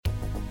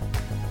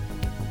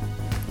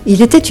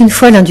Il était une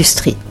fois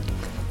l'industrie.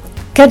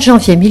 4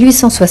 janvier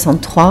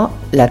 1863,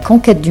 la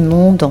conquête du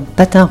monde en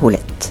patins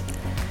roulettes.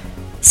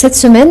 Cette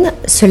semaine,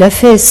 cela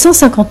fait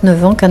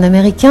 159 ans qu'un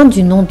Américain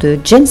du nom de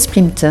James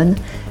Plimpton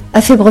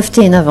a fait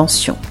breveter une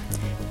invention,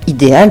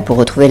 idéale pour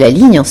retrouver la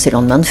ligne en ces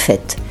lendemains de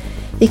fête,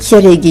 et qui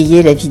allait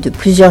égayer la vie de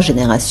plusieurs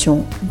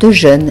générations, de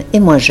jeunes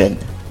et moins jeunes.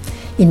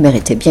 Il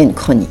méritait bien une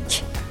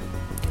chronique.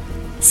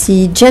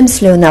 Si James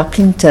Leonard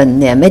Plimpton,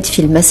 né à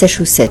Medfield,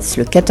 Massachusetts,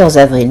 le 14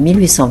 avril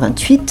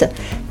 1828,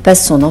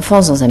 passe son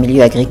enfance dans un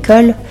milieu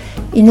agricole,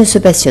 il ne se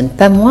passionne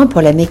pas moins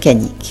pour la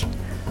mécanique,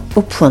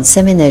 au point de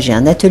s'aménager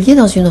un atelier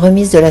dans une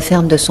remise de la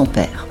ferme de son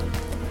père.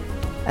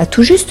 À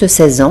tout juste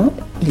 16 ans,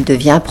 il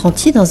devient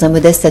apprenti dans un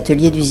modeste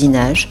atelier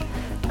d'usinage,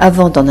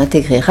 avant d'en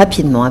intégrer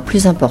rapidement un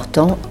plus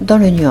important dans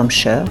le New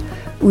Hampshire,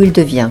 où il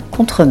devient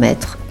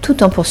contremaître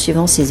tout en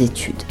poursuivant ses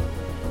études.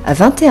 À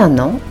 21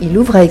 ans, il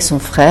ouvre avec son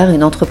frère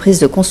une entreprise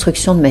de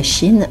construction de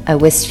machines à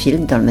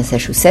Westfield, dans le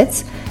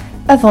Massachusetts,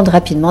 avant de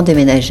rapidement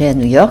déménager à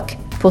New York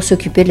pour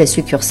s'occuper de la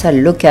succursale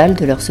locale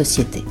de leur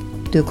société.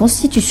 De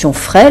constitution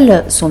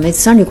frêle, son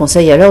médecin lui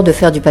conseille alors de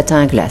faire du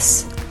patin à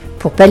glace.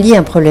 Pour pallier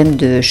un problème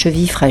de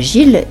cheville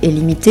fragile et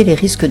limiter les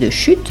risques de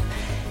chute,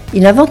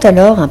 il invente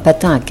alors un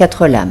patin à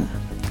 4 lames,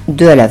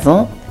 2 à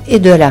l'avant et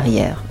 2 à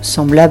l'arrière,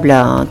 semblable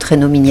à un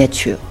traîneau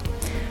miniature.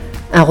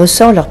 Un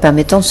ressort leur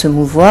permettant de se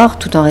mouvoir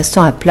tout en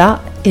restant à plat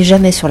et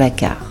jamais sur la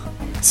carre.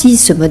 Si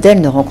ce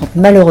modèle ne rencontre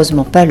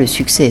malheureusement pas le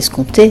succès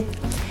escompté,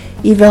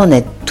 il va en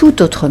être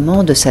tout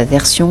autrement de sa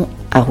version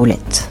à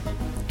roulettes.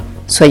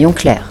 Soyons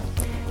clairs,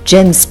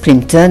 James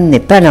Plimpton n'est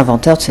pas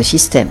l'inventeur de ce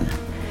système.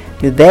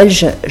 Le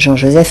Belge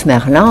Jean-Joseph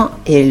Merlin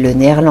et le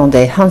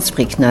Néerlandais Hans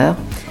Brickner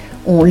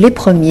ont les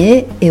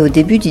premiers, et au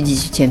début du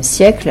XVIIIe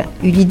siècle,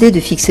 eu l'idée de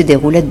fixer des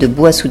roulettes de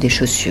bois sous des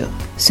chaussures.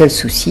 Seul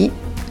souci,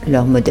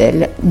 leurs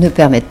modèles ne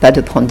permettent pas de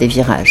prendre des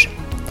virages.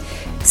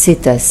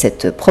 C'est à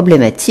cette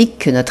problématique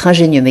que notre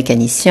ingénieux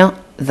mécanicien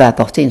va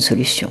apporter une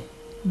solution.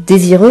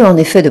 Désireux en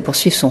effet de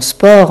poursuivre son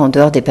sport en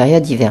dehors des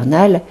périodes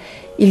hivernales,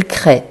 il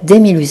crée dès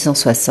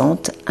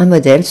 1860 un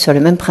modèle sur le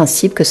même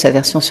principe que sa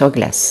version sur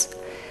glace.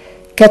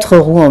 4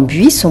 roues en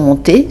buis sont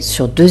montées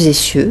sur 2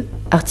 essieux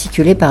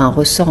articulés par un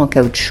ressort en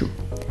caoutchouc.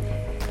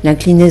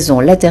 L'inclinaison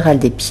latérale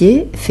des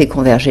pieds fait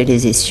converger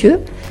les essieux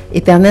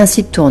et permet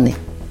ainsi de tourner.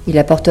 Il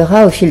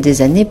apportera au fil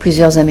des années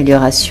plusieurs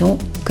améliorations,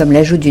 comme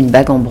l'ajout d'une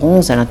bague en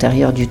bronze à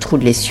l'intérieur du trou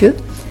de l'essieu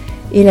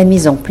et la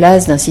mise en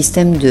place d'un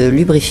système de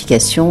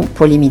lubrification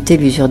pour limiter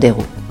l'usure des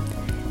roues.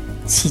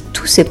 Si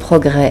tous ces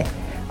progrès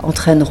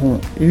entraîneront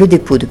le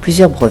dépôt de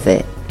plusieurs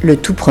brevets, le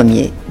tout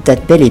premier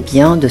date bel et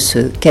bien de ce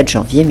 4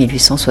 janvier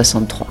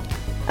 1863.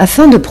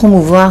 Afin de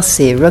promouvoir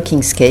ces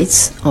rocking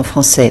skates, en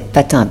français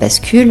patins à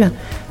bascule,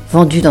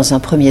 vendus dans un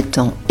premier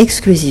temps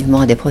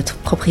exclusivement à des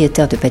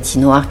propriétaires de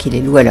patinoires qui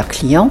les louent à leurs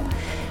clients,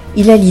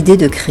 il a l'idée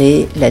de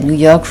créer la New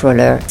York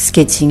Roller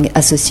Skating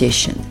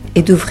Association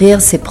et d'ouvrir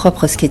ses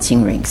propres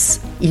skating rinks.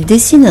 Il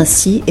dessine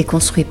ainsi et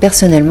construit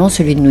personnellement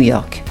celui de New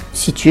York,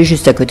 situé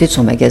juste à côté de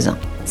son magasin.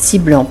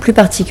 Ciblant plus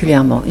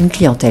particulièrement une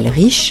clientèle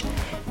riche,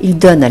 il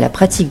donne à la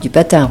pratique du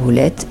patin à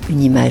roulettes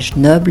une image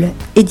noble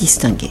et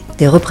distinguée.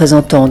 Des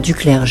représentants du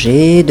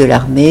clergé, de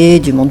l'armée,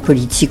 du monde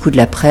politique ou de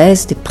la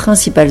presse, des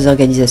principales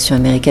organisations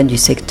américaines du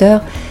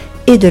secteur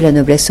et de la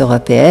noblesse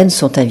européenne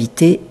sont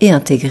invités et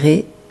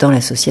intégrés dans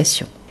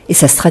l'association. Et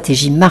sa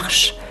stratégie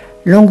marche.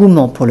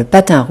 L'engouement pour le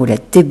patin à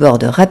roulettes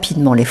déborde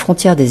rapidement les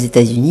frontières des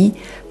États-Unis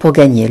pour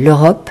gagner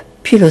l'Europe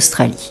puis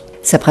l'Australie.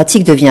 Sa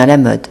pratique devient à la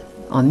mode.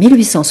 En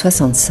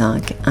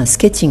 1865, un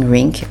skating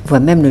rink voit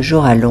même le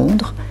jour à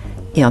Londres,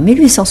 et en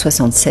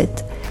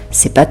 1867,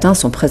 ces patins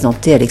sont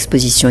présentés à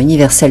l'exposition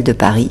universelle de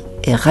Paris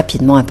et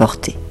rapidement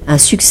importés. Un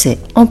succès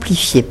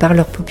amplifié par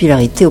leur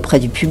popularité auprès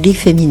du public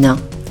féminin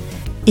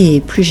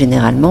et plus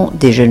généralement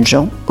des jeunes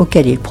gens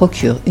auxquels ils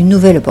procurent une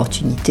nouvelle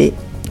opportunité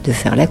de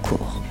faire la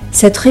cour.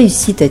 Cette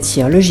réussite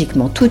attire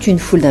logiquement toute une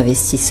foule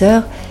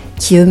d'investisseurs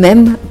qui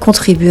eux-mêmes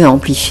contribuent à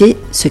amplifier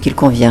ce qu'il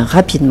convient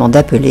rapidement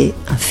d'appeler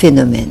un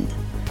phénomène.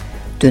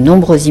 De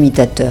nombreux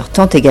imitateurs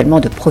tentent également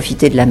de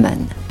profiter de la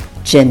manne.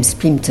 James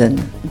Plimpton,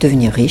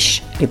 devenu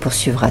riche, les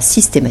poursuivra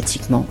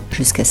systématiquement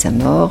jusqu'à sa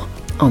mort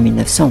en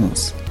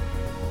 1911.